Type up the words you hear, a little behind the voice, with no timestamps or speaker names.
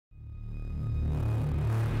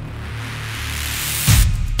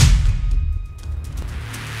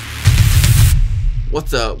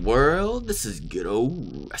What's up, world? This is good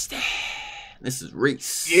old Rusty. This is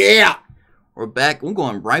Reese. Yeah! We're back. We're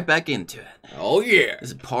going right back into it. Oh, yeah.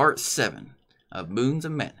 This is part 7 of Moons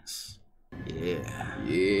of Madness. Yeah.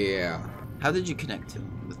 Yeah. How did you connect to it?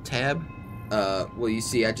 With tab? Well, you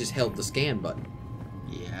see, I just held the scan button.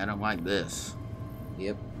 Yeah, I don't like this.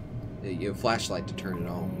 Yep. You have a flashlight to turn it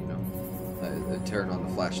on, you know. Turn on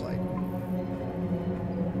the flashlight.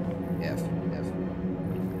 F.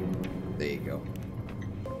 There you go.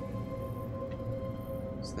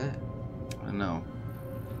 What's that? I don't know.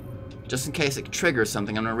 Just in case it triggers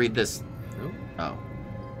something, I'm gonna read this. Oh. Oh.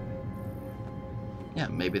 Yeah,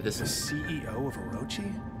 maybe this The is... CEO of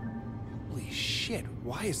Orochi? Holy shit,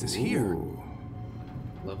 why is this here? Ooh.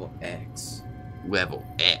 Level X. Level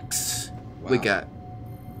X. Wow. We got...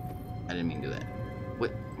 I didn't mean to do that.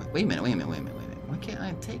 Wait a minute. Why can't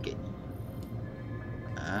I take it?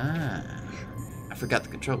 Ah. I forgot the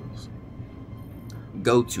controls.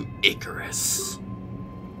 Go to Icarus.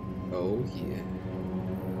 Oh, yeah.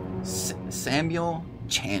 Samuel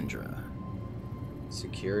Chandra.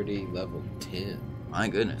 Security level 10. My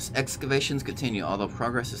goodness. Excavations continue, although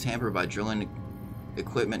progress is hampered by drilling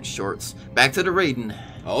equipment shorts. Back to the reading.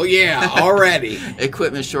 Oh, yeah, already.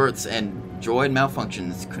 Equipment shorts and droid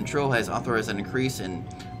malfunctions. Control has authorized an increase in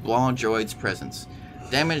Blah droids' presence.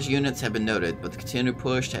 Damaged units have been noted, but the continued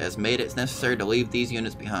push has made it necessary to leave these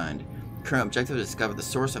units behind. Current objective is to discover the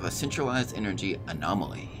source of a centralized energy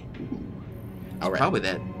anomaly. All right. Probably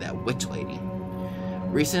that witch lady.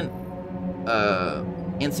 Recent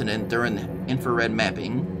incident during infrared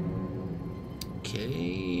mapping.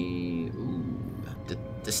 Okay. Ooh.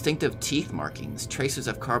 Distinctive teeth markings, traces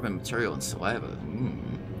of carbon material and saliva.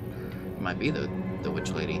 Might be the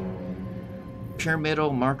witch lady.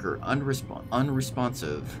 Pyramidal marker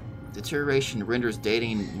unresponsive. Deterioration renders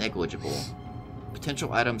dating negligible.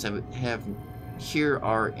 Potential items have here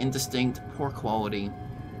are indistinct, poor quality.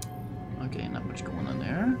 Okay, not much going on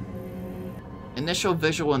there. Initial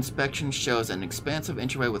visual inspection shows an expansive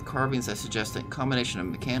entryway with carvings that suggest a combination of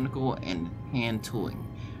mechanical and hand tooling.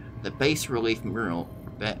 The bas relief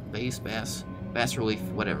relief,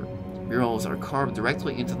 whatever. Murals are carved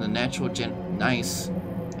directly into the natural gneiss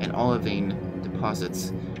and olivine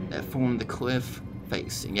deposits that form the cliff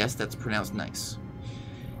face. And yes, that's pronounced nice.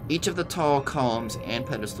 Each of the tall columns and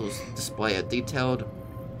pedestals display a detailed...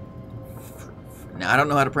 Now, I don't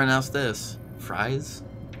know how to pronounce this. Fries?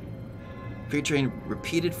 Featuring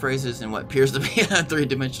repeated phrases in what appears to be a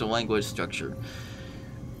three-dimensional language structure.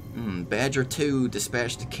 Badger 2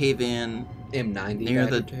 dispatched to cave in M90 near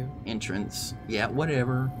Badger the 2? entrance. Yeah,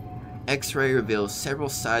 whatever. X-ray reveals several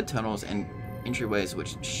side tunnels and entryways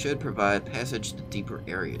which should provide passage to deeper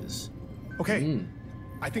areas. Okay,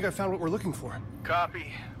 I think I found what we're looking for.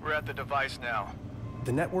 Copy. We're at the device now.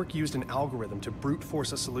 The network used an algorithm to brute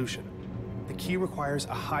force a solution. The key requires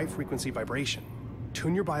a high-frequency vibration.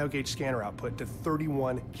 Tune your biogauge scanner output to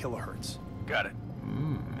 31 kilohertz. Got it.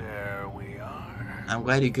 There we are. I'm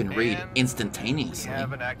glad you can read And instantaneously. We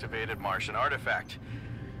have an activated Martian artifact.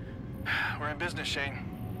 We're in business, Shane.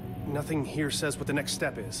 Nothing here says what the next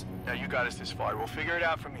step is. Now you got us this far. We'll figure it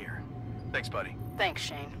out from here. Thanks, buddy. Thanks,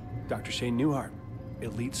 Shane. Dr. Shane Newhart,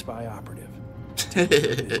 elite spy operative.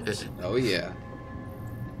 Oh, yeah.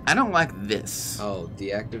 I don't like this. Oh,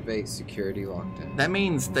 deactivate security lockdown. That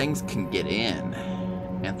means things can get in.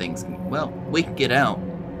 And things can... Well, we can get out,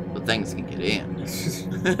 but things can get in.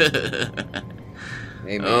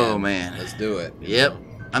 Hey, man. Oh, man. Let's do it. Yep.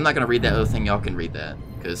 I'm not going to read that other thing. Y'all can read that.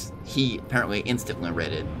 Because he apparently instantly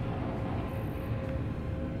read it.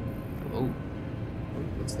 Oh.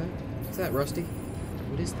 What's that? What's that, Rusty?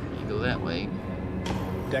 What is that? You go that way.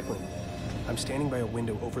 Declan, I'm standing by a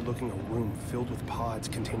window overlooking a room filled with pods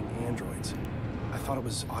containing androids. I thought it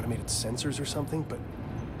was automated sensors or something, but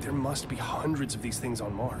there must be hundreds of these things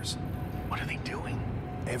on Mars. What are they doing?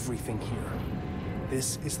 Everything here.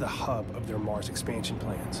 This is the hub of their Mars expansion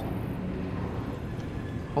plans.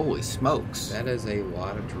 Holy smokes. That is a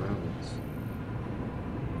lot of drones.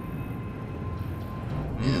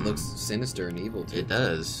 Yeah, it looks sinister and evil, too. It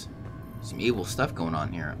does. Some evil stuff going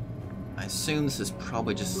on here. I assume this is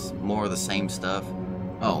probably just more of the same stuff.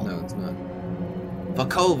 Oh. No, it's not.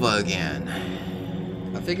 Vakova again.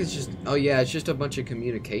 I think it's just... Oh, yeah, it's just a bunch of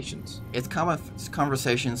communications. It's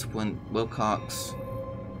conversations when Wilcox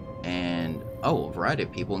and... Oh, a variety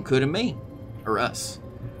of people, including me. Or us.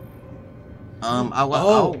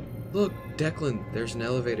 Look, Declan, there's an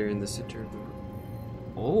elevator in the center of the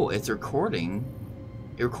room. Oh, it's recording.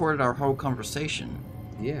 It recorded our whole conversation.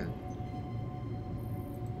 Yeah.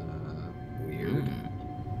 Weird.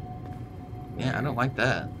 Yeah, I don't like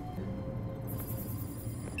that.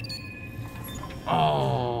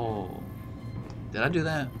 Oh. Did I do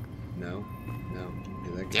that? No.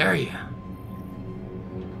 Dare you.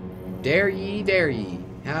 Dare ye, dare ye.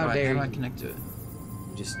 How dare How do ye. I connect to it?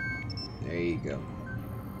 Just, there you go.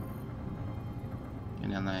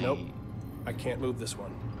 And then I... Nope. I can't move this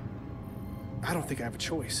one. I don't think I have a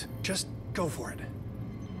choice. Just go for it.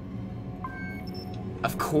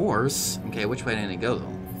 Of course. Okay, which way did it go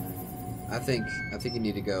though? I think you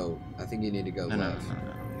need to go. I think you need to go No. left.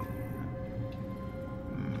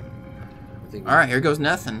 All right, here goes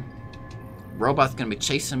nothing. Robot's gonna be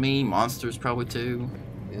chasing me. Monsters probably too.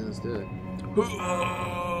 Yeah, let's do it.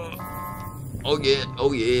 Oh yeah!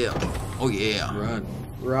 Oh yeah! Oh yeah! Run.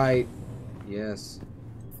 Right. Yes.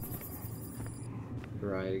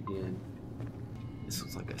 Right again. This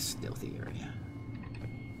looks like a stealthy area.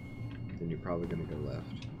 Then you're probably gonna go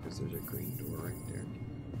left because there's a green door right there.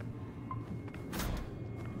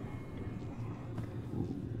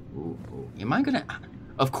 Ooh. Am I gonna?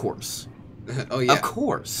 Of course. Oh yeah. Of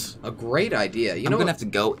course. A great idea. You I'm know gonna what? have to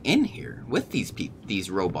go in here with these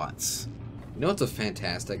robots. You know what's a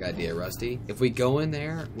fantastic idea, Rusty? If we go in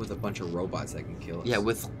there with a bunch of robots that can kill us. Yeah,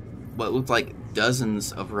 with what looked like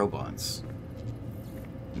dozens of robots.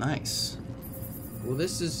 Nice. Well,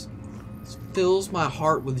 this fills my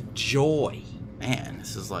heart with joy. Man,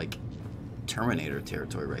 this is like Terminator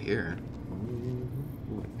territory right here.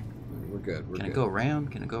 We're good. We're Can good. I go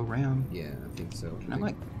around? Can I go around? Yeah, I think so. Can I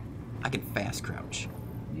like? I can fast crouch.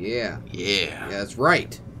 Yeah. Yeah. Yeah, that's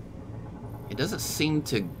right. It doesn't seem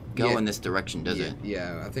to go Yeah. in this direction, does yeah, it?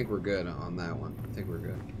 Yeah, I think we're good on that one. I think we're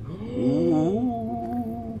good.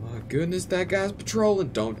 Ooh. My goodness, that guy's patrolling.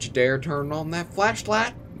 Don't you dare turn on that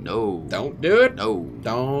flashlight. No. Don't do it. No.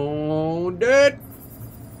 Don't do it.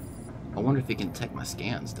 I wonder if he can detect my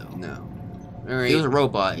scans though. No. There If he was a ain't,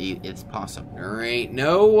 robot, it's possible. there ain't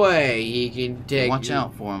no way he can take Watch you.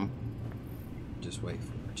 out for him. Just wait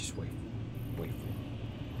for it. Just wait. Wait for it.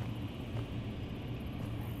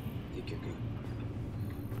 I think you're good.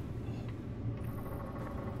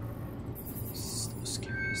 This is the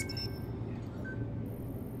scariest thing.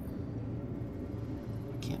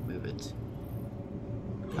 I can't move it.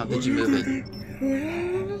 How did you move it?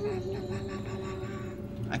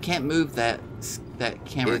 I can't move that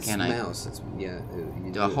camera, It's can I? mouse. It's, yeah.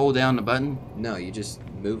 You Do I hold down the button? No, you just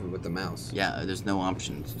move it with the mouse. Yeah, there's no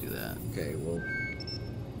option to do that. Okay, well.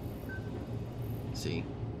 See?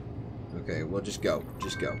 Okay, well, just go.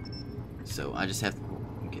 Just go. So I just have to.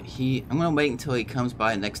 Okay, I'm gonna wait until he comes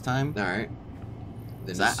by next time. All right.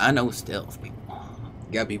 Then 'Cause I know stealth, people.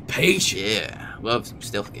 you gotta be patient. Yeah, love some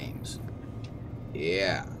stealth games.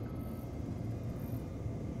 Yeah.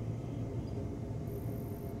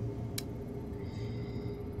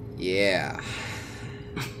 Yeah.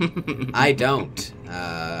 I don't.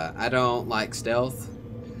 I don't like stealth.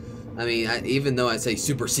 I mean, even though I say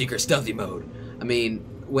super secret stealthy mode, I mean,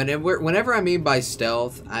 whenever I mean by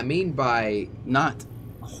stealth, I mean by Not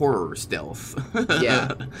horror stealth.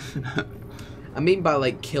 Yeah. I mean by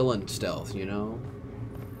like killing stealth, you know?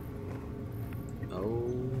 Oh.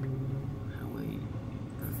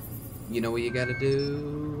 You know what you gotta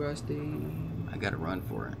do, Rusty? I gotta run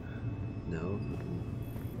for it. No.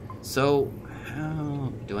 So,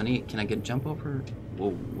 how do I need? Can I get jump over? Whoa,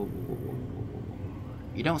 whoa, whoa, whoa, whoa,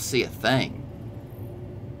 whoa. You don't see a thing,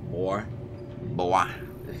 More. boy.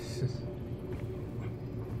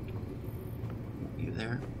 You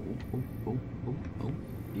there? Oh.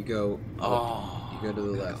 You go. Oh. You go to the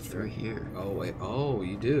gotta left. go through right? here. Oh wait. Oh,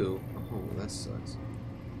 you do. Oh, that sucks.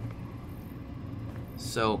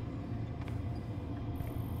 So,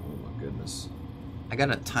 Oh my goodness. I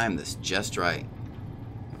gotta time this just right.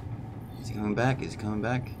 Is he coming back? Is he coming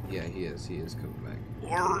back? Yeah, he is. He is coming back.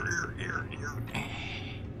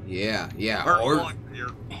 Yeah. Yeah.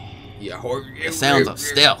 The sounds of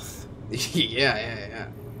stealth. Yeah.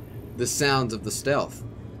 The sounds of the stealth.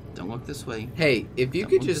 Don't look this way. Hey, if you Don't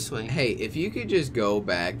could look just this way. hey, if you could just go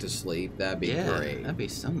back to sleep, that'd be Yeah, great. that'd be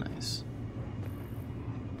so nice.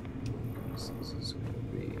 This is gonna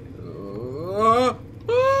be.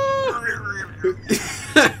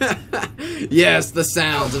 Yes, the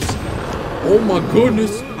sounds of. Oh my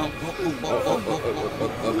goodness! I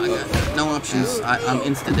got no options. I'm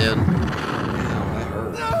insta dead. Ow, that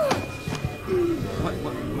hurt. What?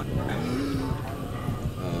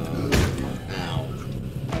 Ow.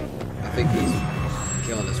 I think he's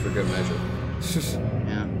killing us for good measure.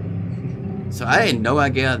 Yeah. So I had no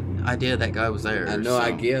idea that guy was there. I had no so-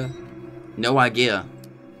 idea. No idea.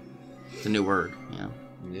 It's a new word. Yeah.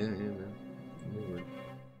 Yeah, man.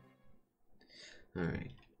 All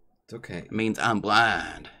right. It's okay. It means I'm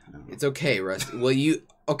blind. It's okay, Rusty. Well, you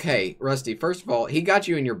Okay, Rusty, first of all, he got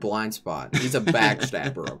you in your blind spot. He's a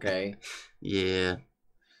backstabber, okay? Yeah.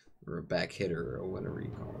 Or a back hitter, or whatever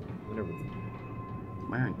you call it. Whatever.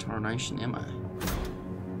 Where in tarnation am I?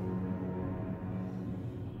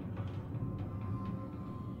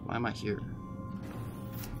 Why am I here?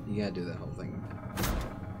 You gotta do that whole thing.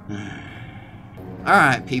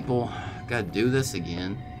 Alright, people. Gotta do this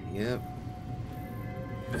again. Yep.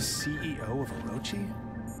 The CEO of Orochi?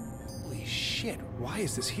 Holy shit, why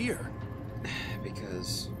is this here?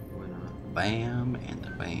 Because why not? Bam, and a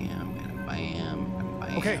bam, and a bam, and a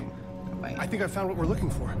bam. Okay, and a bam. I think I found what we're looking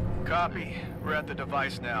for. Copy. We're at the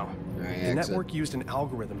device now. Alright, The exit. network used an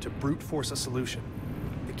algorithm to brute force a solution.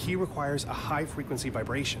 The key requires a high frequency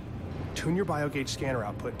vibration. Tune your biogauge scanner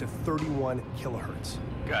output to 31 kilohertz.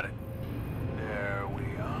 Got it. There we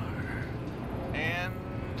are. And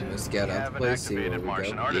Let's get we out have the an place, see where activated we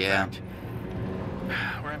Martian go. artifact.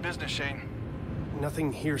 We're in business, Shane.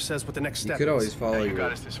 Nothing here says what the next You step could is. always follow Now you your...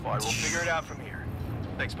 got us this far. We'll figure it out from here.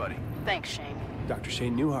 Thanks, buddy. Thanks, Shane. Dr.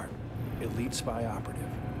 Shane Newhart, elite spy operative,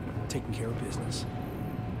 taking care of business.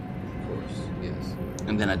 Of course, yes.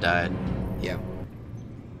 And then I died. Yeah.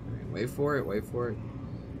 Alright, wait for it, wait for it.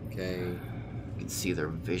 Okay. You can see their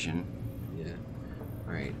vision. Yeah.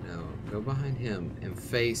 Alright, now go behind him and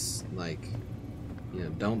face, like, you know,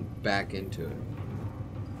 don't back into it.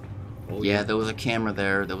 Oh, Yeah, there was a camera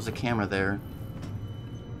there. There was a camera there.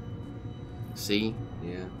 See?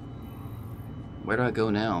 Yeah. Where do I go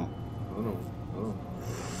now? Oh no. Oh.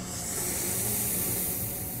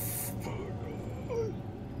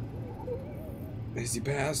 Is he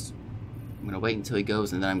passed? I'm gonna wait until he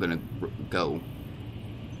goes, and then I'm gonna go.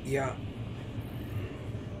 Yeah.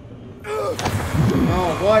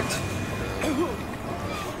 Oh, what?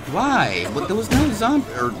 Why? But there was no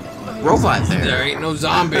zombie or robot there. There ain't no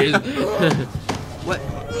zombies. What?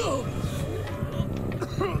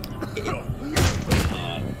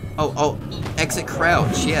 Oh, exit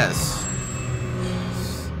crouch, yes.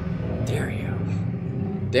 Dare you.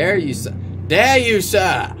 Dare you, sir. Dare you,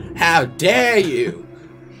 sir. How dare you?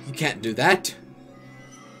 You can't do that.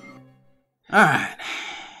 Alright.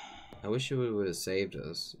 I wish it would have saved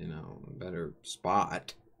us, you know, a better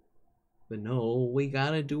spot. But no, we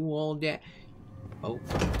gotta do all that. Oh,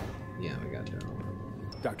 yeah, we got there.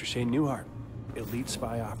 Dr. Shane Newhart, elite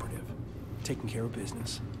spy operative, taking care of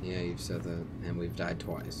business. Yeah, you've said that, and we've died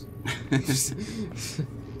twice.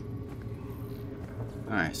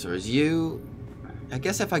 Alright, so as you... I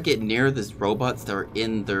guess if I get near these robots that are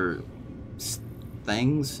in their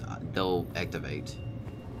things, they'll activate.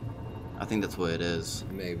 I think that's what it is.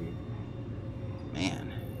 Maybe.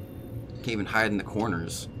 Man. Can't even hide in the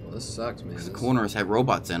corners. Well, this sucks, man. Because the corners have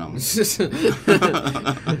robots in them. Oh,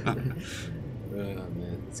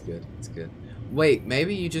 man, it's good. It's good. Wait,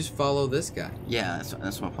 maybe you just follow this guy. Yeah,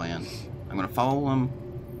 that's my plan. I'm gonna follow him,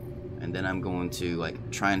 and then I'm going to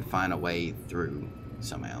like try and find a way through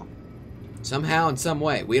somehow. Somehow, in some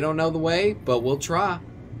way. We don't know the way, but we'll try.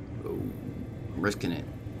 I'm risking it.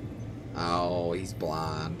 Oh, he's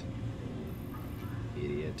blind.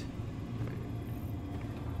 Idiot.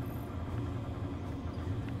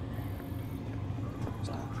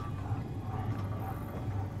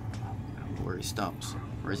 I don't know where he stops.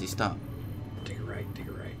 Where does he stop? Take a right, take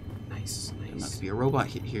a right. Nice, There nice. must be a robot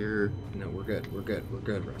here. No, we're good, we're good, we're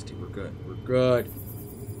good, Rusty. We're good, we're good.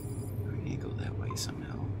 We need to go that way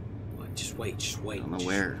somehow. What? Just wait, just wait. I don't know just,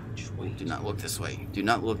 where. Just wait. Do not look this way. Do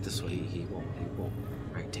not look this way. He won't, he won't.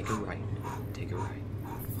 Right, take a right. Take a right.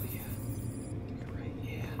 Oh, yeah. Take a right,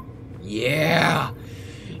 yeah. Yeah!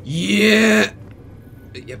 Yeah!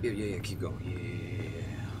 Yep, keep going. Yeah.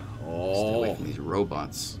 Stay away Oh. from these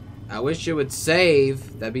robots. I wish it would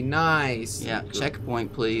save. That'd be nice. Yeah,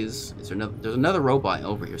 checkpoint, please. Is there there's another robot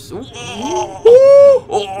over here. So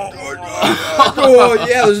Oh,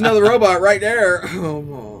 yeah, there's another robot right there.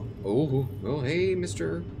 Oh, hey,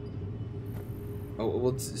 mister. Oh,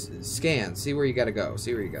 well, scan. See where you gotta go.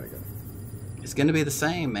 See where you gotta go. It's gonna be the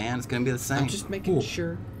same, man. It's gonna be the same. I'm just making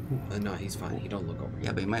sure. No, he's fine. He don't look over here.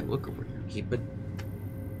 Yeah, but he might look over here. But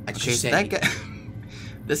I Okay, just so said that guy.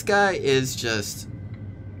 This guy is just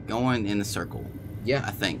going in the circle. Yeah,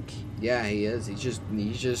 I think. yeah, he is. He's just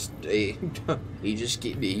he's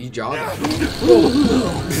jogging.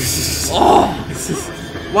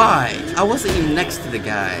 Why? I wasn't even next to the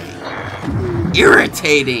guy.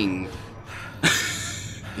 Irritating.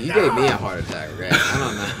 You gave me a heart attack, right? I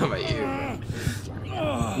don't know about you.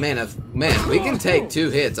 Man, we can take 2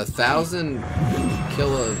 hits. 1,000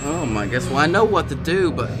 kilo. Oh my gosh. Well, I know what to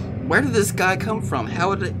do, but where did this guy come from?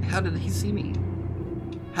 How did he see me?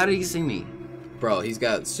 How did he see me? Bro, he's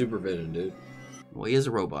got supervision, dude. Well, he is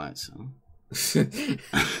a robot, so.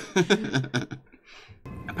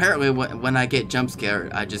 Apparently, when I get jump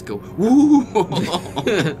scared, I just go, woo!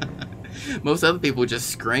 Most other people just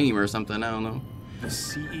scream or something, I don't know. The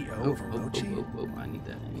CEO of Orochi? I need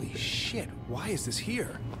that. Holy shit, why is this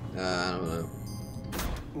here? I don't know.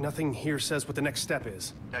 Nothing here says what the next step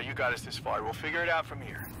is. Now you got us this far. We'll figure it out from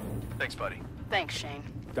here. Thanks, buddy. Thanks, Shane.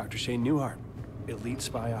 Dr. Shane Newhart, elite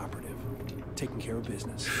spy operative, taking care of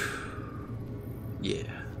business. Yeah.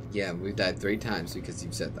 Yeah, we've died 3 times because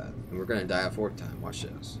you've said that. And we're gonna die a 4th time. Watch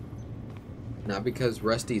this. Not because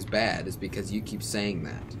Rusty's bad, it's because you keep saying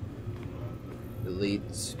that.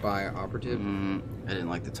 Elite spy operative? I didn't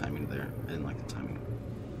like the timing there. I didn't like the timing.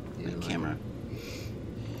 The camera.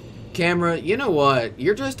 Camera, you know what?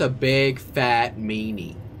 You're just a big fat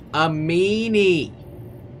meanie. A meanie!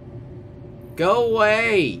 Go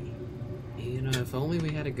away! You know, if only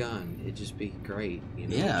we had a gun, it'd just be great. You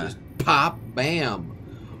know, Yeah. just pop, bam.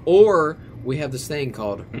 Or we have this thing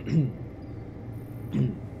called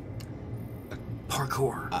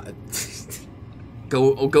Parkour.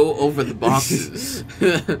 Go over the boxes.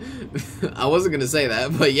 I wasn't gonna say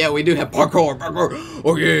that, but yeah, we do have parkour.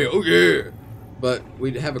 Oh yeah, oh yeah. But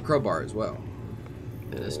we have a crowbar as well.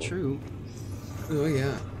 That is true. Oh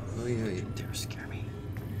yeah, oh yeah. Don't dare scare me.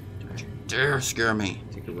 Don't dare scare me.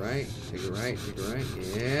 Take a right, take a right, take a right.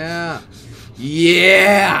 Yeah,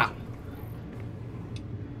 yeah.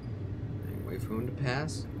 Wait for him to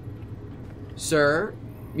pass. Sir,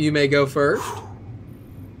 you may go first.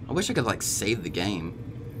 I wish I could like save the game.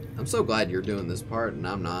 I'm so glad you're doing this part and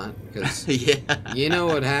I'm not, because Yeah. you know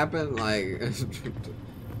what happened? Like,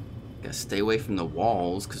 Gotta stay away from the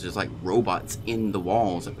walls because there's like robots in the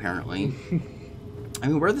walls apparently. I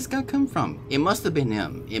mean, where'd this guy come from? It must have been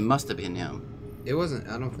him. It must have been him. it wasn't.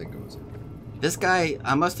 I don't think it was. This guy,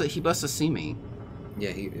 he must have seen me. Yeah,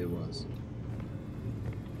 it was.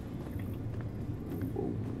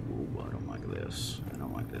 Whoa, I don't like this. I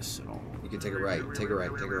don't like this at all. You can take a right, take a right,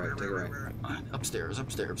 take a right, take a right. Upstairs.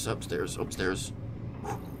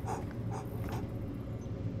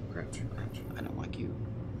 Crouch, crouch. I don't like you.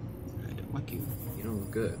 I don't like you. You don't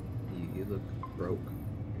look good. You look broke.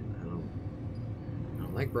 I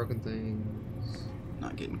don't like broken things.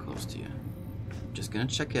 Not getting close to you. Just gonna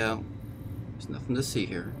check out. There's nothing to see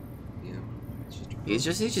here. Yeah. He's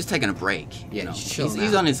just taking a break. Yeah, you know? he's chilling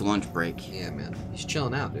He's out. on his lunch break. Yeah, man. He's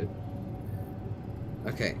chilling out, dude.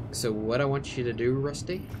 Okay, so what I want you to do,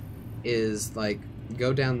 Rusty, is like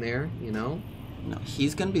go down there, you know? No,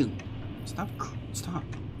 he's gonna be. Stop! What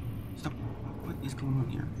is going on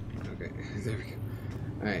here? Okay, there we go.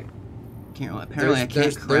 All right. Apparently I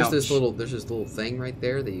can't crouch. There's this little thing right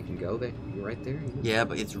there that you can go there. You're right there. Yeah,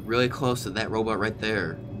 but it's really close to that robot right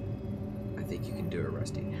there. I think you can do it,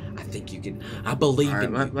 Rusty. I think you can. I believe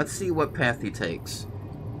in you. Let's see what path he takes.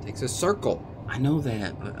 Takes a circle. I know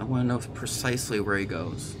that, but I want to know precisely where he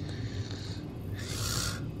goes.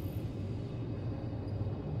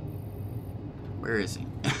 Where is he?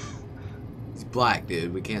 He's black,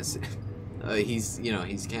 dude. We can't see. He's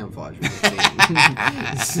camouflaged.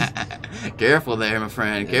 Careful there, my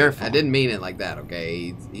friend. Careful. I didn't mean it like that,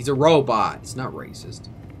 okay? He's a robot. It's not racist.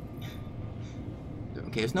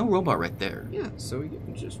 Okay, there's no robot right there. Yeah, so you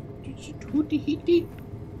just You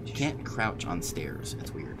can't crouch on stairs. That's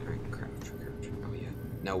weird. crouch. Oh yeah.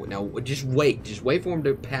 No, just wait. Just wait for him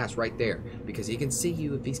to pass right there, because he can see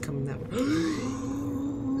you if he's coming that way.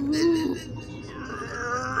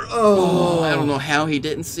 Oh, I don't know how he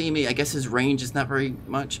didn't see me. I guess his range is not very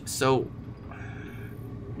much. So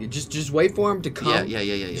you just wait for him to come. Yeah.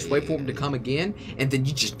 Just wait for him to come again, and then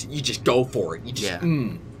you just go for it. You just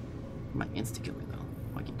You might insta kill me though,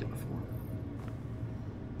 like you did before.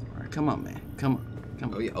 All right, come on, man. Come on.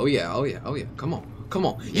 Oh yeah. Come on.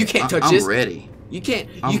 You can't touch I'm this. ready. You can't.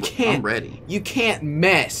 I'm ready. You can't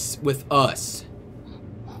mess with us.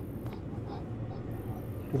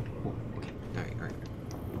 All right.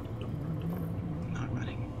 I'm not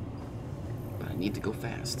running, but I need to go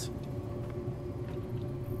fast.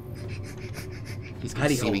 He's gonna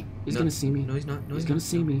see me. He's gonna see me. No, he's not. No, he's gonna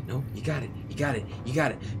see me. No, you got it.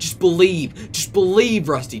 Just believe,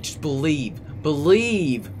 Rusty. Just believe.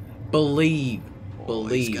 Oh,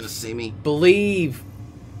 he's gonna see me. Believe.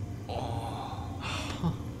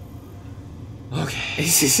 Okay.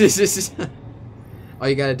 All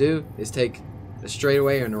you gotta do is take a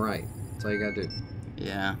straightaway and a right. That's all you gotta do.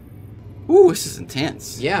 Yeah. Ooh, this is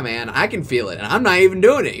intense. Yeah, man, I can feel it, and I'm not even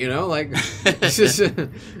doing it. You know, like. It's just,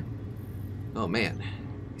 oh man,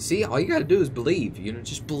 see, all you gotta do is believe. You know,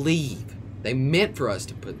 just believe. They meant for us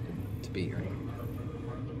to be here.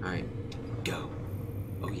 All right, go.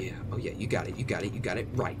 Oh yeah, you got it.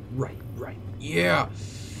 Right. Yeah.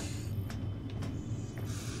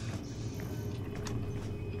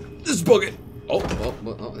 this bucket. Oh,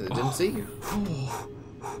 it didn't see you.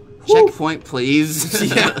 Checkpoint, please.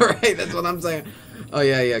 Yeah, right. That's what I'm saying. Oh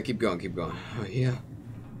yeah. Keep going. Oh yeah.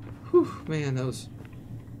 Whew, man, that was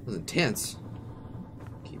intense.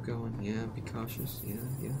 Keep going. Yeah, be cautious.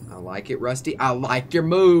 Yeah. I like it, Rusty. I like your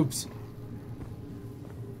moves.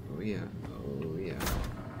 Oh yeah.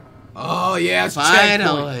 Oh yeah. It's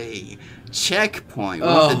Finally. Checkpoint. We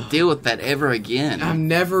don't have to deal with that ever again. I've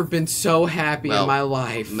never been so happy in my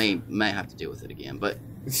life. May have to deal with it again, but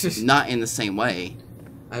not in the same way.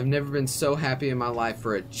 I've never been so happy in my life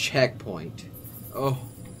for a checkpoint. Oh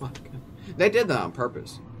my god. They did that on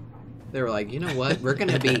purpose. They were like, you know what? We're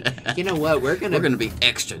gonna be we're gonna be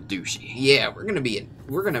extra douchey. Yeah, we're gonna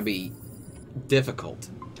be difficult.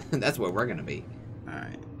 That's what we're gonna be.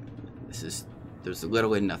 Alright. There's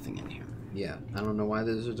literally nothing in here. Yeah, I don't know why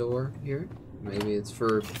there's a door here. Maybe it's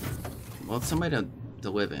for... Well, it's somebody to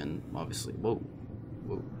live in, obviously. Whoa.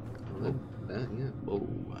 That, yeah. Whoa.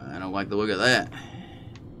 I don't like the look of that.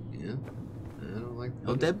 Yeah. I don't like...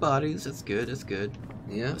 Oh, dead bodies. That's good.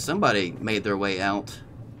 Yeah. Somebody made their way out.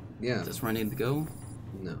 Yeah. Is this where I need to go?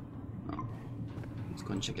 No. Oh. Let's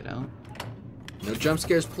go and check it out. No jump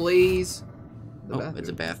scares, please. Bathroom. It's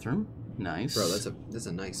a bathroom. Nice. Bro, that's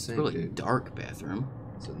a nice sink, really dude. Dark bathroom.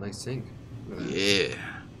 It's a nice sink. Yeah.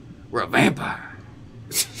 We're a vampire.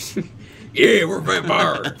 Yeah, we're a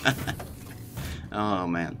vampire. Oh,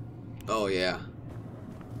 man. Oh, yeah.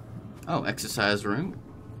 Oh, exercise room.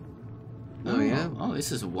 Oh, yeah? Oh,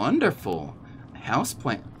 this is wonderful. House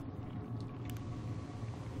plant.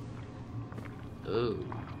 Oh.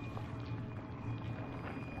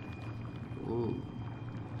 Ooh.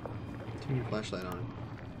 Turn your flashlight on.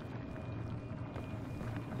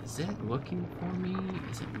 Is it looking for me?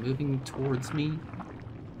 Is it moving towards me?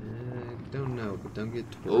 Don't know, but don't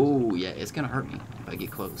get towards Oh, yeah, it's gonna hurt me if I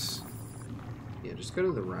get close. Yeah, just go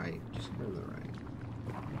to the right. Just go to the right.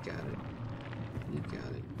 You got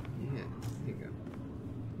it. Yeah, there you go.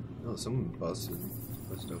 Oh, someone busted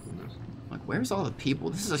open this. Like, where's all the people?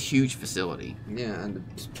 This is a huge facility. Yeah, and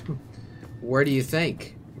where do you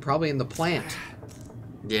think? Probably in the plant.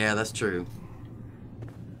 Yeah, that's true.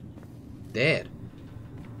 Dead.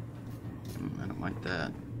 I don't like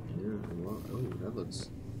that. Yeah, well, oh, that looks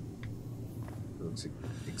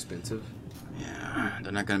expensive. Yeah,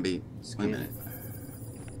 they're not gonna be. Wait a minute.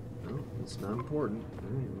 No, it's not important. All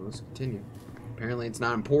right, well, let's continue. Apparently, it's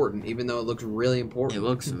not important, even though it looks really important. It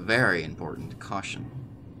looks very important. Caution.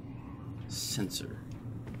 Sensor.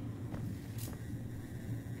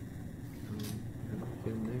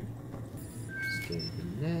 Get in there. Scan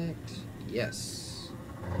connect. Yes.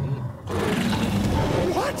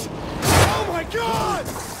 What? Oh my god!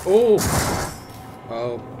 Oh.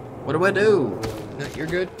 Oh. What do I do? No, you're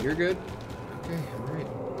good. You're good. Okay, all right.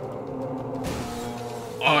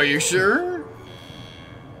 Are you sure?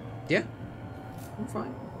 Yeah. I'm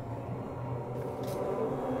fine.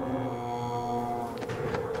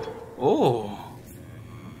 Oh.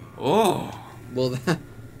 Oh. Well,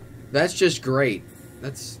 that's just great.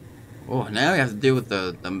 That's... Oh, now we have to deal with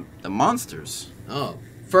the monsters. Oh.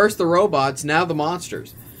 First the robots, now the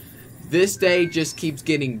monsters. This day just keeps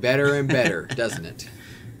getting better and better, doesn't it?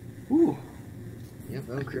 Ooh. Yep,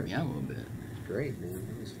 that was Creeped me out a little bit. great, man.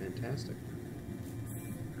 That was fantastic.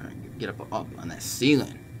 All right, get up on that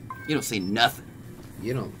ceiling. You don't see nothing.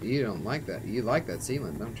 You don't like that. You like that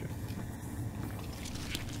ceiling, don't you?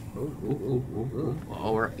 Ooh.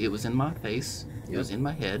 Oh, it was in my face. It was in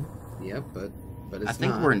my head. Yep, but it's I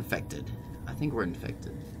think not. we're infected.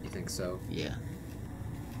 You think so? Yeah.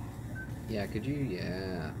 Yeah, could you?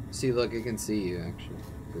 Yeah. See, look, it can see you, actually.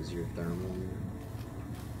 Because you're thermal.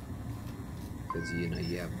 Because, you know,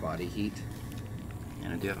 you have body heat.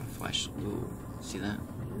 And I do have a flash. Ooh, see that?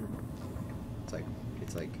 Yeah.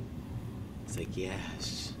 It's like,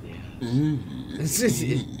 yes.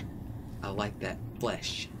 Mm. I like that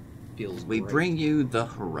flesh. Feels We great. bring you the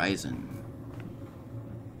horizon.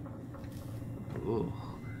 Ooh.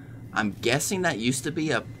 I'm guessing that used to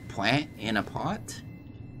be a plant in a pot?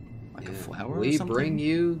 Like a flower or We something? bring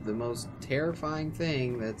you the most terrifying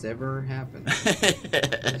thing that's ever happened.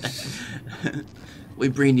 We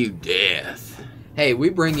bring you death. Hey, we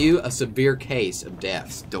bring you a severe case of death.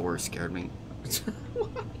 This door scared me.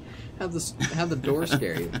 How'd the door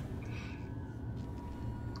scare you?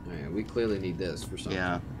 Alright, we clearly need this for something.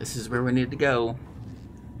 Yeah, this is where we need to go.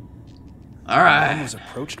 Mom Alright. was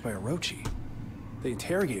approached by Orochi. They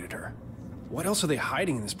interrogated her. What else are they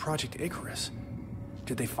hiding in this Project Icarus?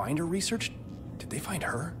 Did they find her research? Did they find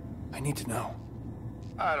her? I need to know.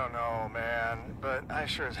 I don't know, man, but I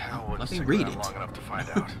sure as hell wouldn't Let me stick read around it. long enough to find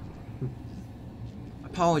out.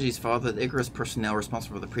 Apologies, Father. The Icarus personnel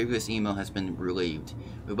responsible for the previous email has been relieved.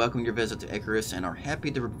 We welcome your visit to Icarus and are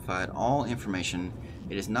happy to provide all information.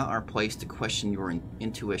 It is not our place to question your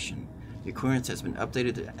intuition. Your clearance has been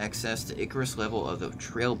updated to access the Icarus level of the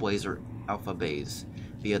Trailblazer Alpha Base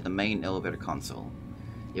via the main elevator console.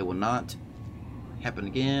 It will not happen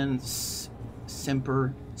again.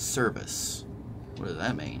 Semper Service. What does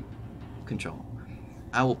that mean? Control.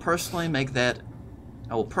 I will personally make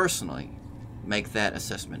that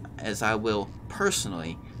assessment, as I will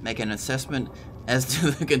personally make an assessment as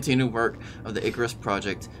to the continued work of the Icarus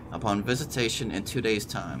project upon visitation in 2 days'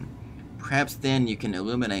 time. Perhaps then you can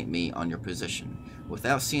illuminate me on your position.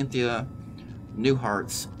 Without Cynthia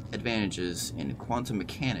Newhart's advantages in quantum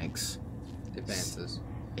mechanics... Advances.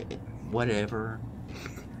 Whatever.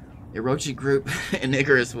 Orochi Group and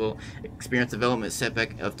Icarus will experience development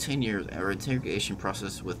setback of 10 years. Our interrogation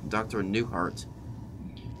process with Dr. Newhart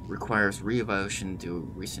requires re-evaluation due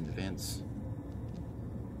to recent events.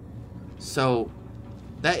 So,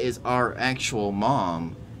 that is our actual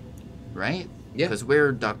mom, right? Yeah. Because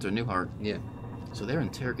we're Dr. Newhart. Yeah. So they're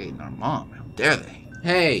interrogating our mom. How dare they?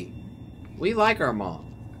 Hey, we like our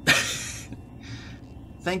mom.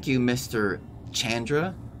 Thank you, Mr.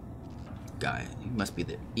 Chandra. Guy, he must be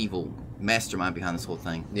the evil mastermind behind this whole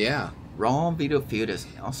thing. Yeah. Raw video feed is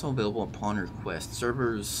also available upon request.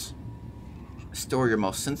 Servers store your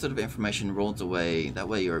most sensitive information rolled away. That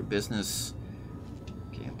way your business...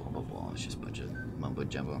 Okay, blah, blah, blah. It's just a bunch of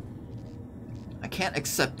mumbo-jumbo. I can't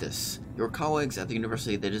accept this. Your colleagues at the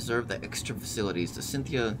university, they deserve the extra facilities. The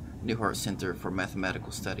Cynthia Newhart Center for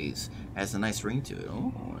Mathematical Studies has a nice ring to it.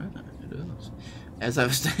 Oh, yeah, it is. As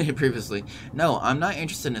I've stated previously, no, I'm not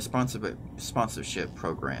interested in a sponsorship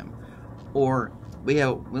program. Or, we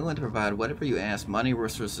are willing to provide whatever you ask, money,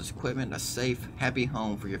 resources, equipment, a safe, happy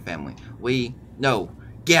home for your family. No,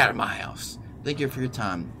 get out of my house. Thank you for your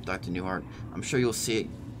time, Dr. Newhart. I'm sure you'll see it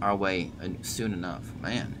our way soon enough.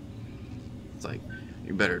 Man, it's like,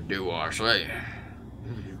 you better do what I say.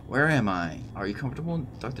 Where am I? Are you comfortable,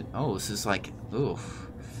 Dr. Oh, this is like, oof.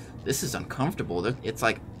 This is uncomfortable. It's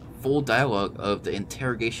like full dialogue of the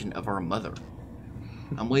interrogation of our mother.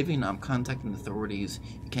 I'm leaving. I'm contacting the authorities.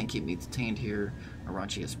 You can't keep me detained here.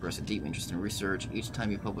 Orochi has expressed a deep interest in research. Each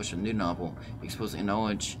time you publish a new novel, exposing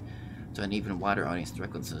knowledge to an even wider audience. The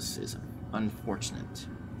recklessness is unfortunate.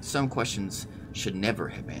 Some questions should never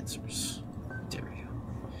have answers. Dare you?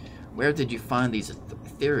 Where did you find these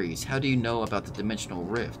theories? How do you know about the dimensional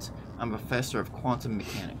rift? I'm a professor of quantum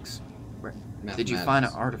mechanics. Where did you find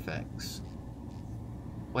artifacts?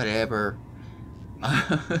 Whatever.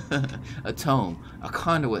 A tome, a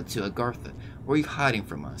conduit to Agartha. Where are you hiding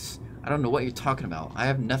from us? I don't know what you're talking about. I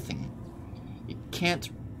have nothing. You can't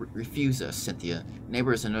refuse us, Cynthia.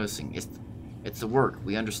 Neighbors are noticing. It's the work,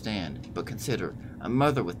 we understand. But consider, a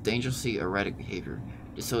mother with dangerously erratic behavior,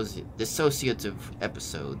 dissociative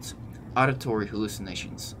episodes, auditory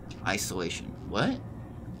hallucinations, isolation. What?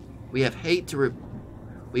 We would hate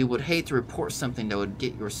to report something that would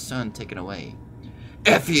get your son taken away.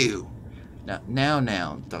 F you!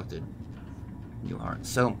 Now, Dr. Newhart.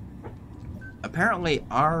 So, apparently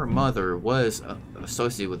our mother was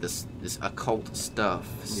associated with this occult stuff.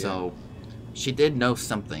 Yeah. So, she did know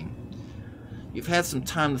something. You've had some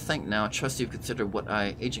time to think now. I trust you've considered what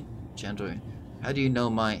Agent Chandler... How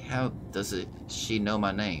does she know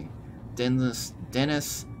my name? Dennis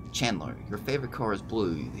Chandler. Your favorite car is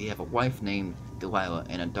blue. You have a wife named Delilah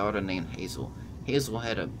and a daughter named Hazel. Hazel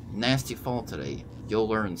had a nasty fall today. You'll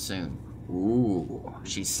learn soon. Ooh,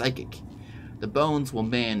 she's psychic. The bones will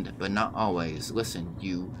mend, but not always. Listen,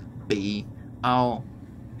 you bee. I'll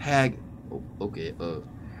hag... Oh, okay,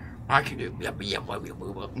 I can do...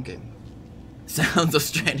 Okay. Sounds of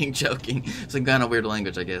stranding joking. Some kind of weird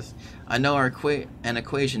language, I guess. I know an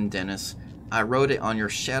equation, Dennis. I wrote it on your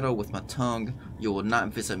shadow with my tongue. You will not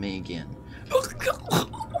visit me again.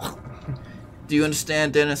 Do you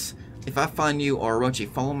understand, Dennis? If I find you or Orochi,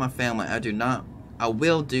 follow my family. I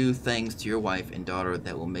will do things to your wife and daughter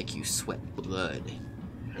that will make you sweat blood.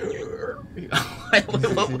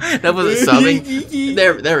 That wasn't sobbing.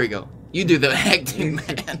 There we go. You do the acting,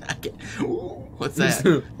 man. What's that?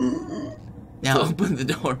 Now open the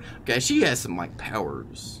door. Okay, she has some like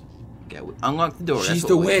powers. Okay, unlock the door. She's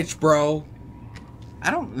the witch, bro.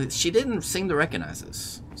 She didn't seem to recognize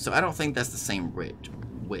us, so I don't think that's the same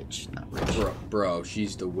witch, not witch. Bro,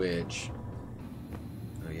 she's the witch.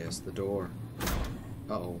 Oh yes, the door.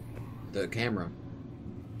 Uh-oh. The camera.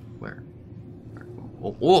 Where?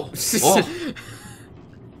 Oh.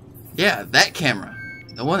 Yeah, that camera.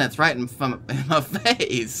 The one that's right in my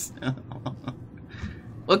face.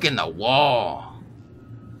 Look in the wall.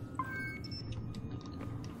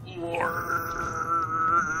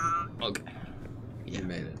 Okay. You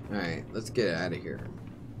made it. Alright, let's get out of here.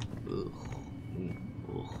 Ugh.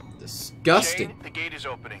 Disgusting. Shane, the gate is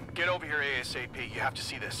opening. Get over here ASAP. You have to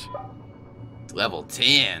see this. Level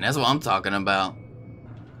 10. That's what I'm talking about.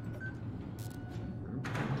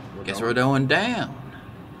 Guess we're going down.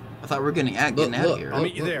 I thought we were getting out of here. I'll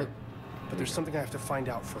meet you there. But there's something I have to find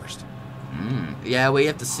out first. Yeah, we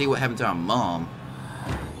have to see what happened to our mom.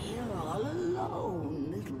 You're all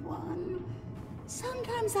alone, little one.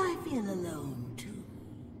 Sometimes I feel alone, too.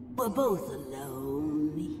 We're both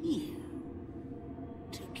alone here.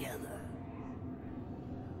 Together.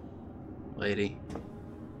 Lady,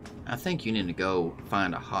 I think you need to go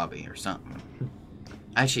find a hobby or something.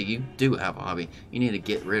 Actually, you do have a hobby. You need to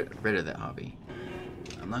get rid of that hobby.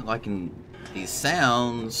 I'm not liking these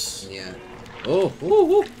sounds. Yeah. Oh,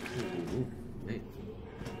 ooh, ooh. Hey.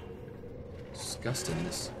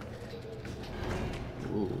 Disgustingness.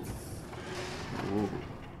 Ooh. Ooh.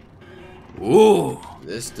 Ooh.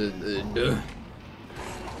 This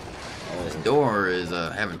door is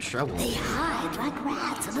having trouble. They hide like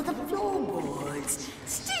rats under the floorboards.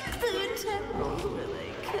 Stick their tendrils where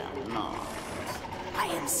they cannot. I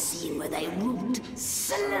have seen where they root,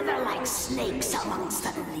 slither like snakes amongst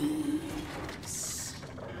the leaves.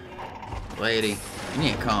 Lady, you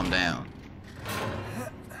need to calm down.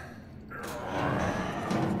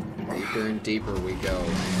 Deeper and deeper we go.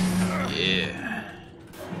 Yeah.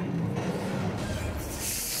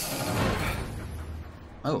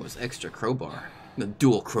 Oh, it's extra crowbar. The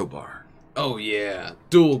dual crowbar. Oh yeah,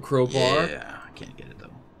 dual crowbar. Yeah, I can't get it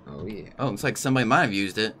though. Oh yeah. Oh, looks like somebody might have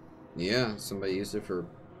used it. Yeah, somebody used it for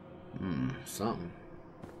something.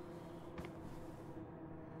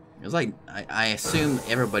 It was like, I assume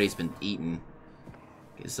everybody's been eaten.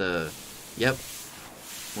 It's yep.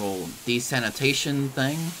 Little desanitation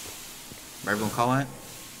thing. Whatever you want to call it.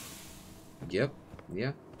 Yep.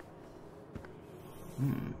 Yeah.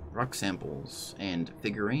 Rock samples and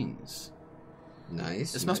figurines.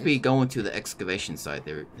 Nice. This must be going to the excavation site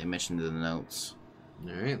they mentioned in the notes.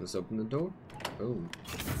 Alright, let's open the door. Boom.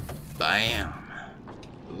 Bam.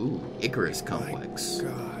 Ooh, Icarus Complex. My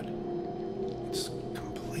God. It's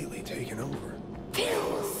completely taken over.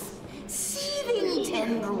 Filth! Seething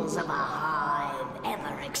tendrils of a hive,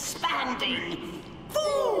 ever expanding.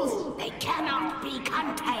 Fools! They cannot be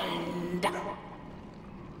contained.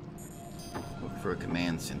 Look for a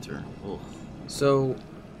command center. Ugh. So,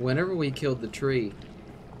 whenever we killed the tree...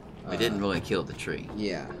 We didn't really kill the tree.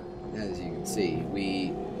 Yeah, as you can see,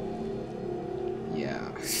 we...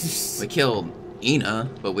 Yeah. We killed Ina,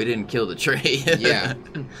 but we didn't kill the tree. Yeah.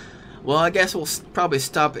 Well, I guess we'll probably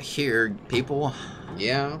stop it here, people.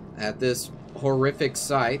 Yeah, at this horrific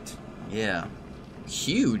site. Yeah.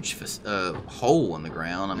 Huge hole in the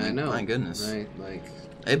ground. I mean, know. my goodness. Right, like...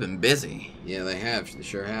 They've been busy. Yeah, they have. They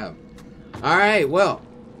sure have. Alright, well...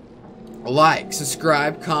 Like,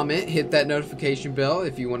 subscribe, comment, hit that notification bell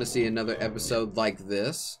if you want to see another episode like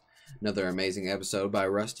this. Another amazing episode by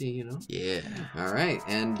Rusty, you know? Yeah. Alright,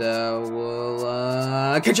 and we'll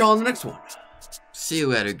catch you all on the next one. See you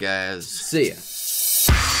later, guys. See ya.